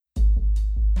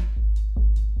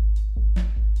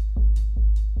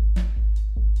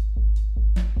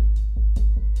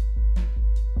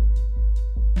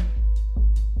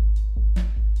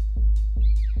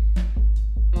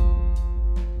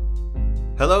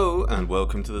Hello, and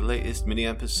welcome to the latest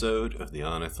mini-episode of the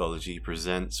Ornithology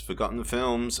Presents Forgotten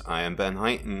Films. I am Ben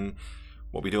Heighton.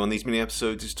 What we do on these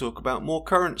mini-episodes is talk about more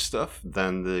current stuff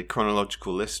than the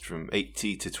chronological list from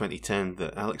 80 to 2010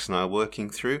 that Alex and I are working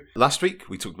through. Last week,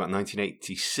 we talked about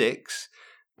 1986,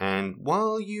 and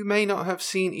while you may not have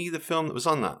seen either film that was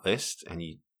on that list, and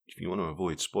if you want to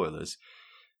avoid spoilers,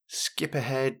 skip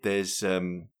ahead. There's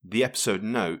the episode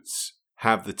notes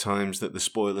have the times that the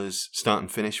spoilers start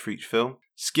and finish for each film.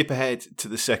 Skip ahead to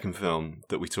the second film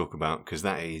that we talk about, because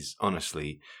that is,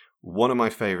 honestly, one of my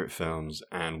favourite films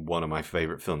and one of my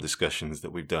favourite film discussions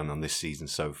that we've done on this season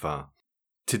so far.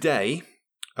 Today,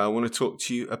 I want to talk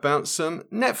to you about some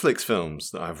Netflix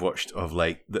films that I've watched of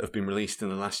late that have been released in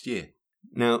the last year.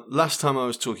 Now, last time I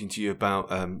was talking to you about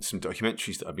some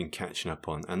documentaries that I've been catching up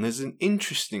on, and there's an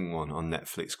interesting one on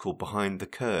Netflix called Behind the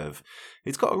Curve.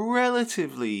 It's got a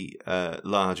relatively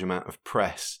large amount of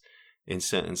press in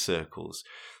certain circles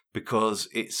because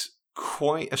it's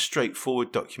quite a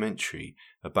straightforward documentary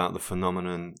about the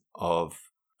phenomenon of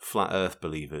flat earth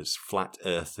believers, flat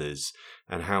earthers,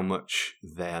 and how much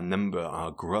their number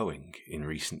are growing in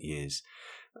recent years.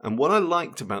 And what I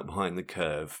liked about Behind the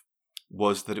Curve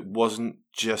was that it wasn't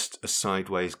just a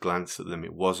sideways glance at them.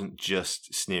 It wasn't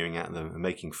just sneering at them and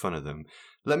making fun of them.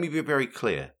 Let me be very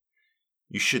clear.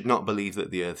 You should not believe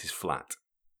that the earth is flat.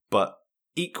 But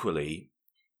equally,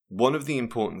 one of the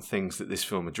important things that this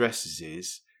film addresses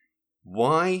is,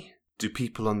 why do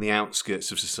people on the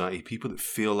outskirts of society, people that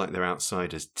feel like they're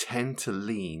outsiders, tend to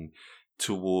lean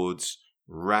towards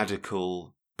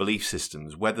radical belief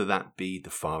systems, whether that be the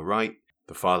far right,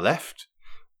 the far left,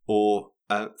 or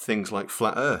things like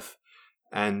flat earth?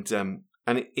 And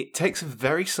it takes a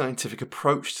very scientific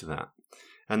approach to that.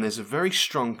 And there's a very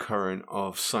strong current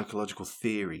of psychological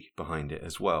theory behind it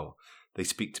as well. They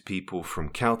speak to people from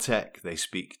Caltech, they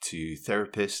speak to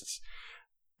therapists,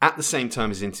 at the same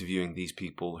time as interviewing these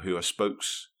people who are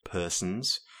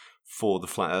spokespersons for the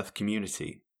flat earth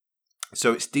community.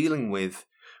 So it's dealing with,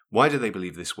 why do they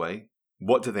believe this way?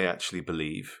 What do they actually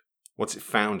believe? What's it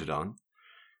founded on?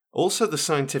 Also, the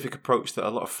scientific approach that a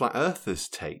lot of flat earthers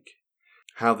take,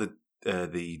 how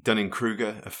the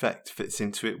Dunning-Kruger effect fits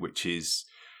into it, which is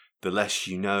the less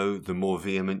you know, the more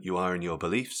vehement you are in your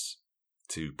beliefs,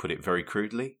 to put it very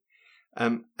crudely.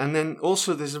 And then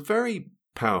also there's a very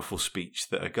powerful speech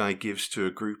that a guy gives to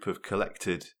a group of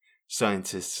collected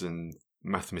scientists and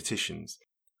mathematicians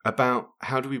about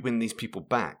how do we win these people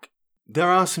back. There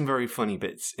are some very funny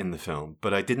bits in the film,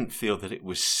 but I didn't feel that it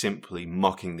was simply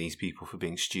mocking these people for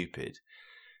being stupid.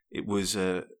 It was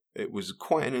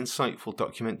quite an insightful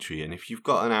documentary, and if you've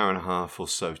got an hour and a half or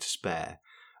so to spare,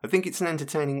 I think it's an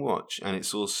entertaining watch, and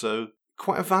it's also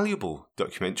quite a valuable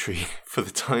documentary for the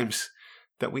times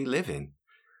that we live in.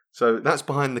 So that's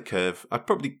Behind the Curve. I'd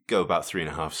probably go about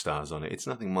 3.5 stars on it. It's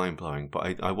nothing mind-blowing,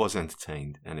 but I was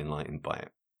entertained and enlightened by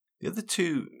it. The other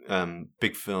two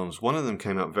big films, one of them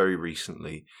came out very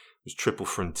recently, was Triple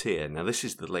Frontier. Now, this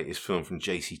is the latest film from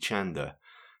J.C. Chanda,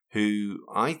 who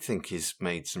I think has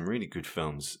made some really good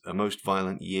films. A Most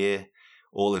Violent Year,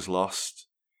 All Is Lost,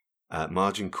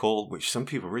 Margin Call, which some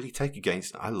people really take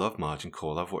against. I love Margin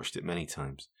Call. I've watched it many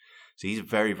times. So he's a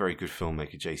very, very good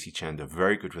filmmaker, J.C. Chanda,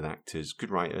 very good with actors, good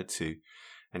writer too.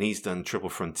 And he's done Triple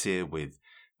Frontier with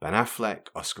Ben Affleck,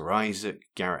 Oscar Isaac,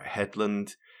 Garrett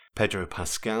Hedlund, Pedro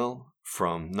Pascal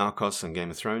from Narcos and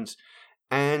Game of Thrones,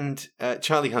 and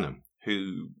Charlie Hunnam,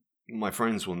 who my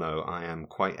friends will know I am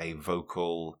quite a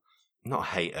vocal, not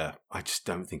hater, I just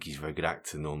don't think he's a very good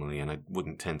actor normally, and I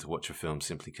wouldn't tend to watch a film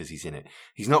simply because he's in it.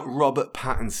 He's not Robert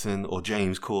Pattinson or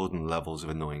James Corden levels of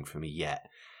annoying for me yet.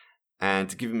 And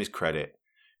to give him his credit,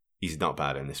 he's not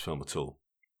bad in this film at all.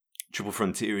 Triple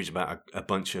Frontier is about a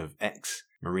bunch of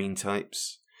ex-Marine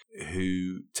types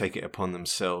who take it upon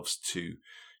themselves to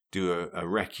do a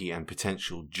recce and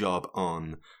potential job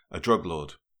on a drug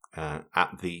lord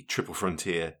at the triple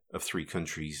frontier of 3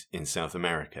 countries in South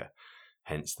America,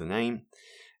 hence the name.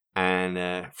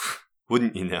 And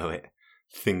wouldn't you know it,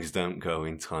 things don't go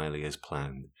entirely as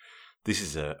planned. This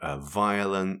is a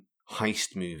violent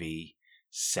heist movie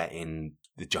set in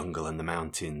the jungle and the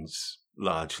mountains,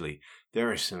 largely. There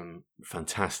are some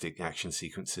fantastic action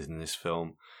sequences in this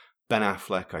film. Ben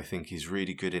Affleck, I think, is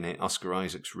really good in it. Oscar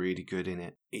Isaac's really good in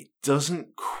it. It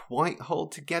doesn't quite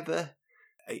hold together.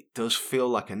 It does feel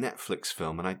like a Netflix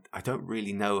film, and I don't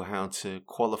really know how to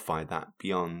qualify that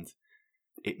beyond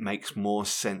it makes more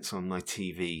sense on my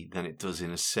TV than it does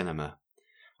in a cinema.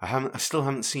 I still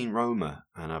haven't seen Roma,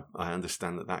 and I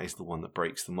understand that is the one that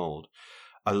breaks the mold.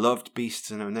 I loved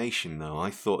Beasts of No Nation, though.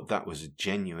 I thought that was a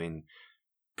genuine,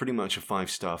 pretty much a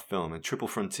 5-star film, and Triple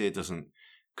Frontier doesn't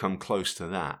come close to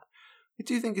that. I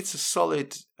do think it's a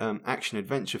solid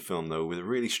action-adventure film, though, with a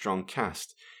really strong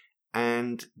cast.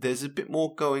 And there's a bit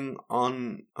more going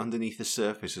on underneath the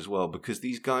surface as well, because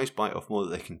these guys bite off more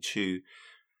than they can chew,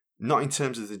 not in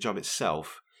terms of the job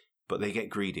itself, but they get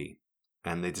greedy,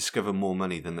 and they discover more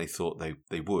money than they thought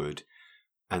they would,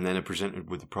 and then are presented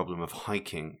with the problem of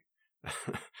hiking,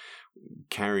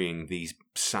 carrying these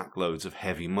sackloads of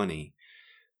heavy money,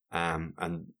 and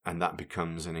that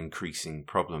becomes an increasing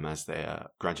problem as they are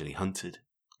gradually hunted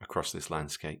across this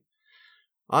landscape.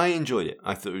 I enjoyed it.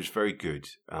 I thought it was very good.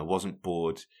 I wasn't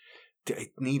bored.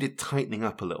 It needed tightening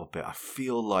up a little bit. I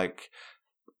feel like,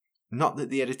 not that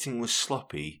the editing was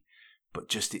sloppy, but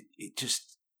just it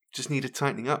just needed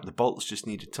tightening up. The bolts just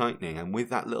needed tightening. And with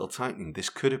that little tightening, this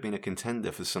could have been a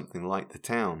contender for something like The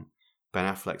Town, Ben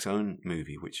Affleck's own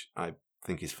movie, which I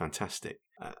think is fantastic.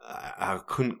 I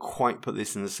couldn't quite put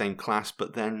this in the same class,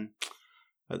 but then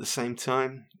at the same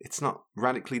time, it's not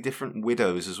radically different.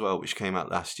 Widows as well, which came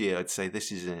out last year, I'd say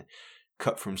this is a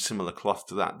cut from similar cloth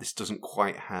to that. This doesn't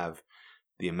quite have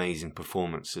the amazing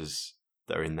performances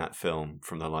that are in that film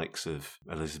from the likes of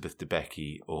Elizabeth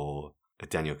Debicki or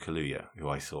Daniel Kaluuya, who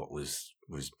I thought was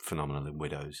phenomenal in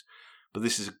Widows. But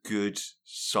this is a good,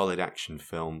 solid action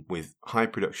film with high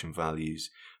production values,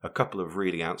 a couple of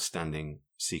really outstanding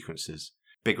sequences.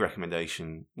 Big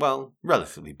recommendation, well,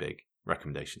 relatively big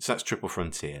recommendation. So that's Triple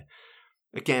Frontier.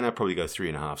 Again, I'd probably go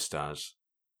 3.5 stars.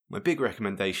 My big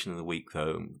recommendation of the week,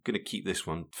 though, I'm going to keep this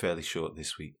one fairly short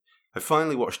this week. I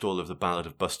finally watched all of The Ballad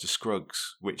of Buster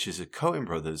Scruggs, which is a Coen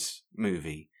Brothers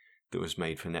movie that was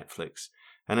made for Netflix.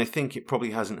 And I think it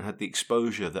probably hasn't had the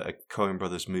exposure that a Coen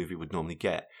Brothers movie would normally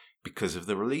get because of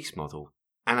the release model.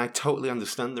 And I totally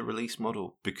understand the release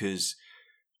model, because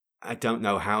I don't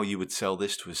know how you would sell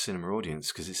this to a cinema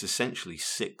audience, because it's essentially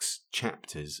 6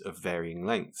 chapters of varying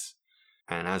lengths.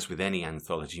 And as with any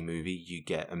anthology movie, you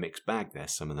get a mixed bag there.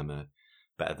 Some of them are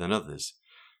better than others.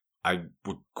 I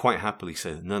would quite happily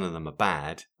say that none of them are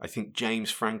bad. I think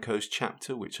James Franco's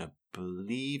chapter, which I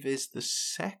believe is the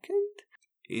second,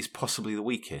 is possibly the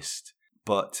weakest,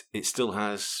 but it still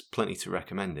has plenty to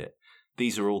recommend it.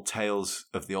 These are all tales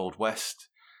of the Old West.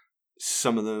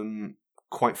 Some of them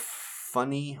quite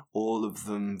funny, all of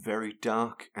them very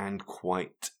dark and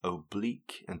quite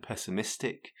oblique and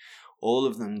pessimistic, all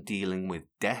of them dealing with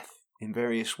death in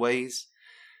various ways.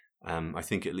 I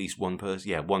think at least one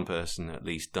person at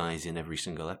least dies in every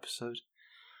single episode.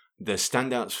 The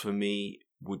standouts for me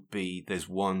would be, there's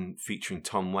one featuring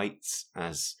Tom Waits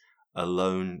as a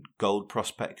lone gold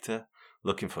prospector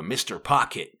looking for Mr.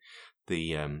 Pocket,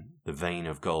 the vein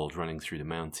of gold running through the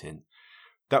mountain.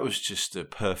 That was just a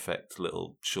perfect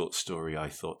little short story, I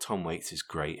thought. Tom Waits is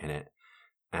great in it.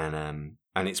 And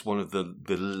it's one of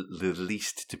the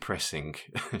least depressing,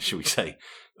 shall we say,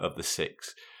 of the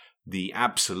 6. The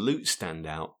absolute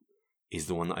standout is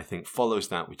the one that I think follows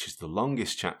that, which is the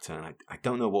longest chapter, and I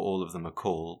don't know what all of them are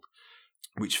called,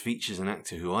 which features an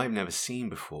actor who I've never seen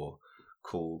before,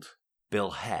 called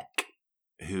Bill Heck,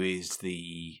 who is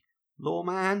the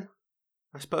lawman,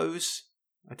 I suppose.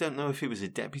 I don't know if he was a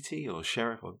deputy or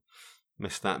sheriff. I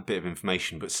missed that bit of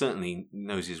information, but certainly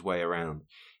knows his way around.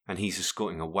 And he's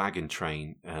escorting a wagon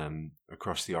train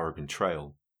across the Oregon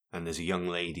Trail. And there's a young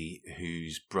lady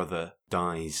whose brother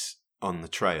dies on the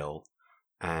trail,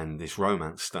 and this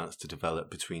romance starts to develop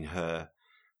between her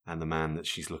and the man that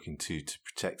she's looking to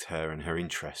protect her and her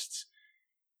interests.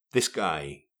 This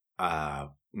guy,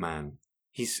 man,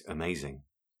 he's amazing.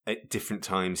 At different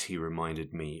times, he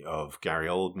reminded me of Gary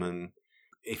Oldman.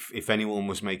 If anyone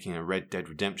was making a Red Dead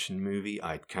Redemption movie,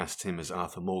 I'd cast him as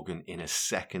Arthur Morgan in a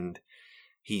second.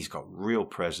 He's got real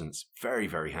presence, very,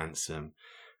 very handsome,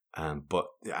 but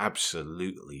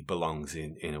absolutely belongs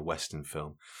in a Western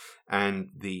film. And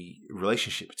the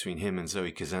relationship between him and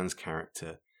Zoe Kazan's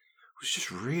character was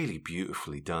just really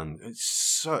beautifully done. It's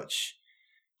such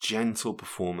gentle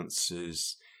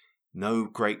performances, no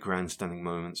great grandstanding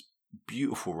moments,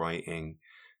 beautiful writing,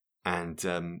 and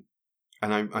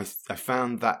I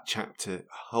found that chapter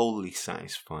wholly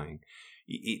satisfying.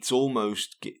 It's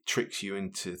almost tricks you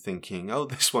into thinking, oh,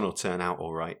 this one will turn out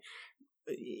all right.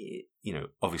 You know,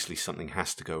 obviously something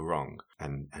has to go wrong,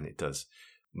 and it does.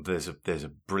 There's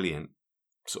a brilliant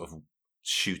sort of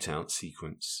shootout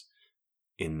sequence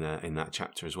in that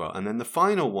chapter as well. And then the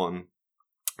final one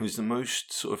was the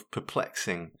most sort of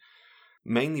perplexing,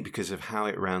 mainly because of how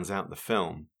it rounds out the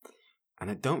film. And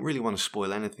I don't really want to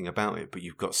spoil anything about it, but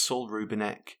you've got Saul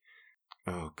Rubinek,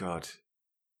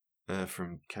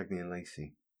 from Cagney and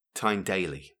Lacey, Tyne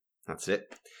Daly, that's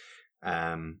it,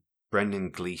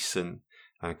 Brendan Gleeson,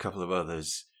 and a couple of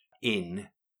others in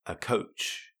a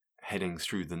coach heading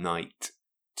through the night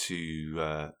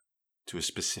to to a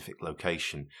specific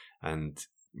location, and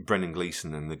Brendan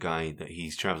Gleeson and the guy that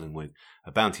he's traveling with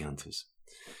are bounty hunters,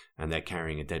 and they're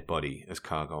carrying a dead body as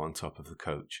cargo on top of the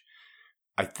coach.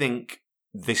 I think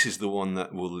this is the one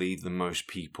that will leave the most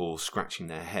people scratching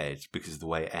their heads because of the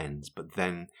way it ends. But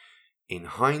then, in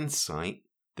hindsight,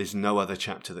 there's no other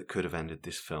chapter that could have ended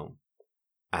this film.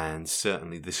 And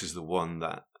certainly this is the one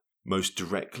that most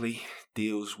directly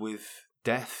deals with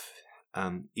death,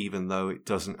 even though it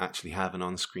doesn't actually have an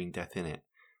on-screen death in it.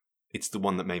 It's the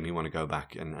one that made me want to go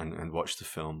back and watch the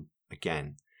film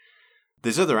again.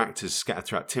 There's other actors scattered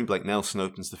throughout. Tim Blake Nelson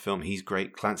opens the film. He's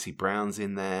great. Clancy Brown's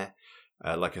in there.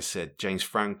 Like I said, James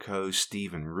Franco,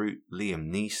 Stephen Root, Liam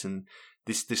Neeson.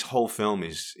 This whole film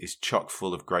is chock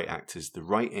full of great actors. The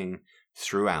writing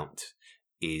throughout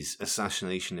is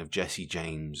Assassination of Jesse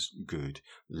James good,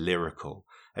 lyrical,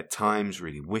 at times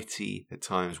really witty, at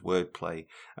times wordplay,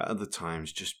 at other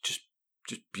times just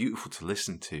beautiful to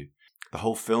listen to. The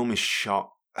whole film is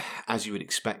shot as you would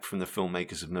expect from the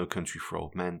filmmakers of No Country for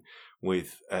Old Men,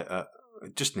 with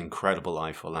just an incredible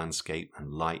eye for landscape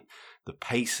and light. The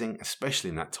pacing, especially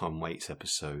in that Tom Waits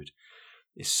episode,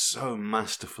 is so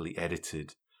masterfully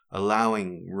edited,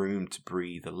 allowing room to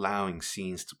breathe, allowing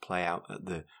scenes to play out at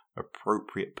the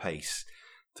appropriate pace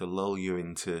to lull you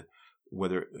into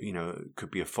whether, it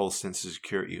could be a false sense of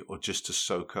security or just to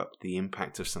soak up the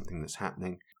impact of something that's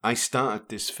happening. I started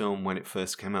this film when it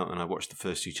first came out, and I watched the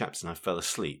first 2 chapters and I fell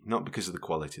asleep, not because of the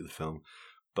quality of the film,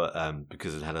 but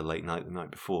because I'd had a late night the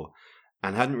night before,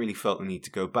 and hadn't really felt the need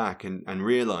to go back, and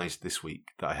realised this week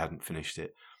that I hadn't finished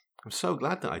it. I'm so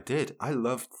glad that I did. I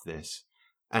loved this,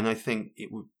 and I think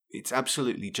it's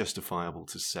absolutely justifiable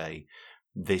to say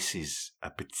this is a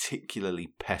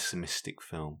particularly pessimistic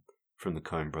film from the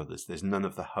Coen brothers. There's none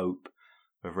of the hope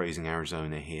of Raising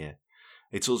Arizona here.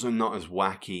 It's also not as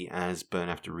wacky as Burn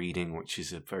After Reading, which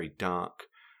is a very dark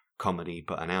comedy,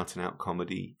 but an out-and-out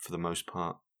comedy for the most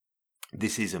part.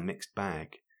 This is a mixed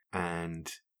bag,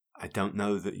 and I don't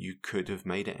know that you could have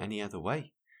made it any other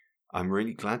way. I'm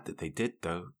really glad that they did,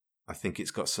 though. I think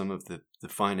it's got some of the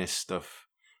finest stuff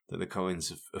that the Coens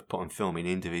have put on film in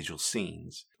individual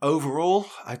scenes. Overall,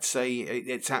 I'd say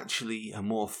it's actually a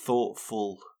more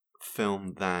thoughtful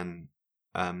film than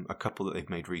a couple that they've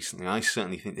made recently. I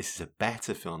certainly think this is a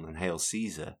better film than Hail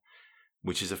Caesar,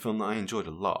 which is a film that I enjoyed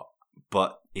a lot,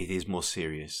 but it is more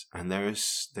serious, and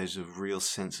there's a real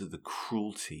sense of the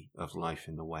cruelty of life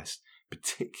in the West,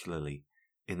 particularly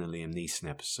in the Liam Neeson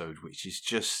episode, which is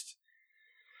just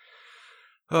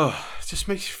it just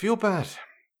makes you feel bad.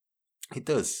 It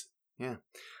does, yeah.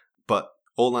 But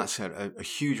all that said, a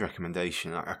huge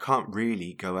recommendation. I can't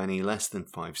really go any less than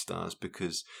 5 stars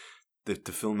because the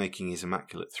filmmaking is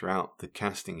immaculate throughout. The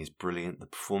casting is brilliant. The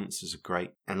performances are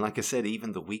great. And like I said,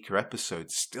 even the weaker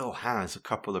episode still has a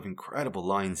couple of incredible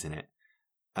lines in it.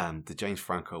 The James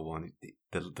Franco one,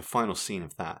 the final scene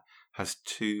of that has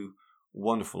 2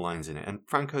 wonderful lines in it. And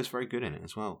Franco's very good in it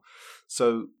as well.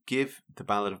 So give The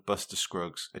Ballad of Buster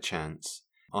Scruggs a chance,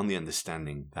 on the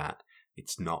understanding that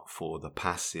it's not for the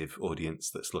passive audience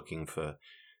that's looking for,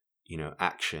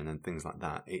 action and things like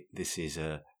that. This is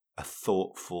a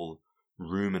thoughtful,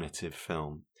 ruminative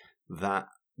film that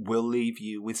will leave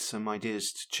you with some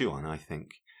ideas to chew on, I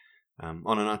think,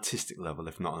 on an artistic level,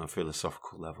 if not on a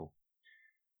philosophical level.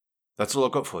 That's all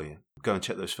I've got for you. Go and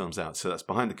check those films out. So that's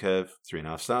Behind the Curve,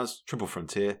 3.5 stars. Triple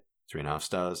Frontier, 3.5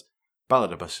 stars.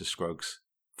 Ballad of Buster Scruggs,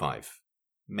 5.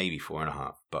 Maybe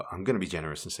 4.5, but I'm going to be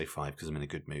generous and say 5 because I'm in a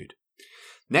good mood.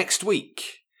 Next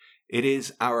week, it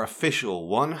is our official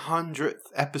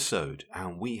 100th episode,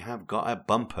 and we have got a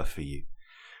bumper for you.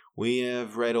 We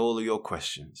have read all of your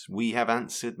questions. We have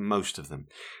answered most of them.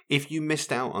 If you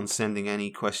missed out on sending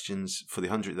any questions for the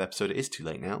 100th episode, it is too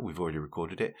late now. We've already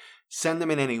recorded it. Send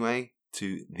them in anyway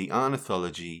to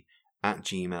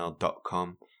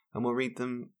thearnithology@gmail.com, and we'll read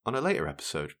them on a later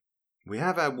episode. We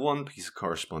have had one piece of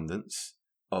correspondence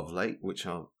of late, which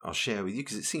I'll share with you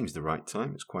because it seems the right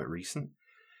time. It's quite recent.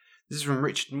 This is from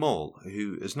Richard Mall,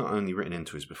 who has not only written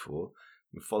into us before,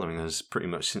 been following us pretty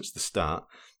much since the start.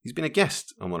 He's been a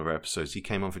guest on one of our episodes. He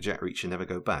came on for Jack Reacher and Never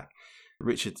Go Back.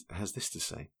 Richard has this to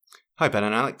say. Hi, Ben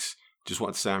and Alex. Just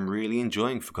want to say I'm really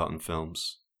enjoying Forgotten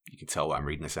Films. You can tell why I'm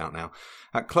reading this out now.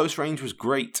 At Close Range was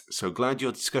great, so glad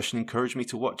your discussion encouraged me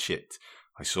to watch it.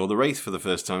 I saw The Wraith for the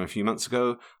first time a few months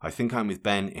ago. I think I'm with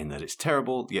Ben in that it's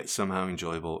terrible, yet somehow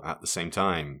enjoyable at the same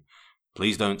time.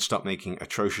 Please don't stop making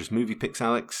atrocious movie picks,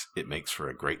 Alex. It makes for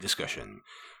a great discussion.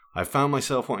 I've found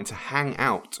myself wanting to hang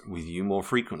out with you more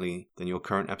frequently than your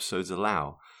current episodes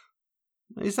allow.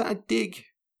 Is that a dig?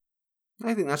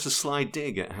 I think that's a sly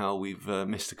dig at how we've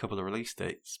missed a couple of release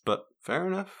dates, but fair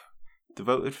enough.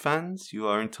 devoted fans, you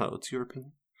are entitled to your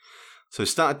opinion. So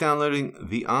start downloading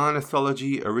the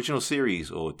Ornithology Original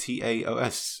Series, or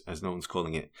TAOS, as no one's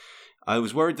calling it. I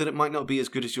was worried that it might not be as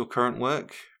good as your current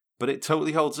work, but it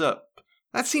totally holds up.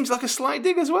 That seems like a slight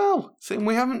dig as well, saying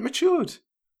we haven't matured.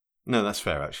 No, that's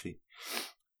fair, actually.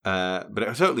 But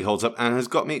it totally holds up and has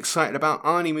got me excited about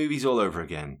Arnie movies all over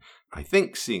again. I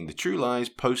think seeing the True Lies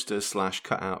poster /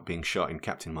 cutout being shot in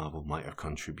Captain Marvel might have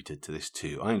contributed to this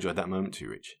too. I enjoyed that moment too,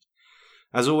 Richard.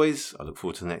 As always, I look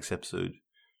forward to the next episode.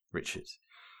 Richard.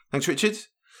 Thanks, Richard.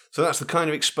 So that's the kind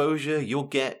of exposure you'll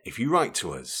get if you write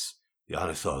to us,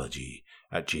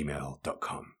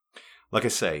 theornithology@gmail.com. Like I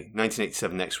say,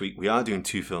 1987 next week. We are doing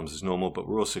 2 films as normal, but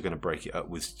we're also going to break it up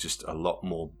with just a lot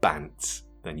more bants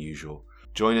than usual.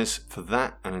 Join us for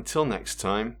that, and until next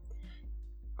time,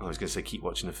 I was going to say keep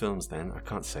watching the films then. I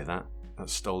can't say that.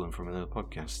 That's stolen from another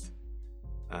podcast.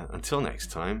 Until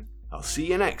next time, I'll see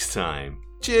you next time.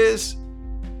 Cheers!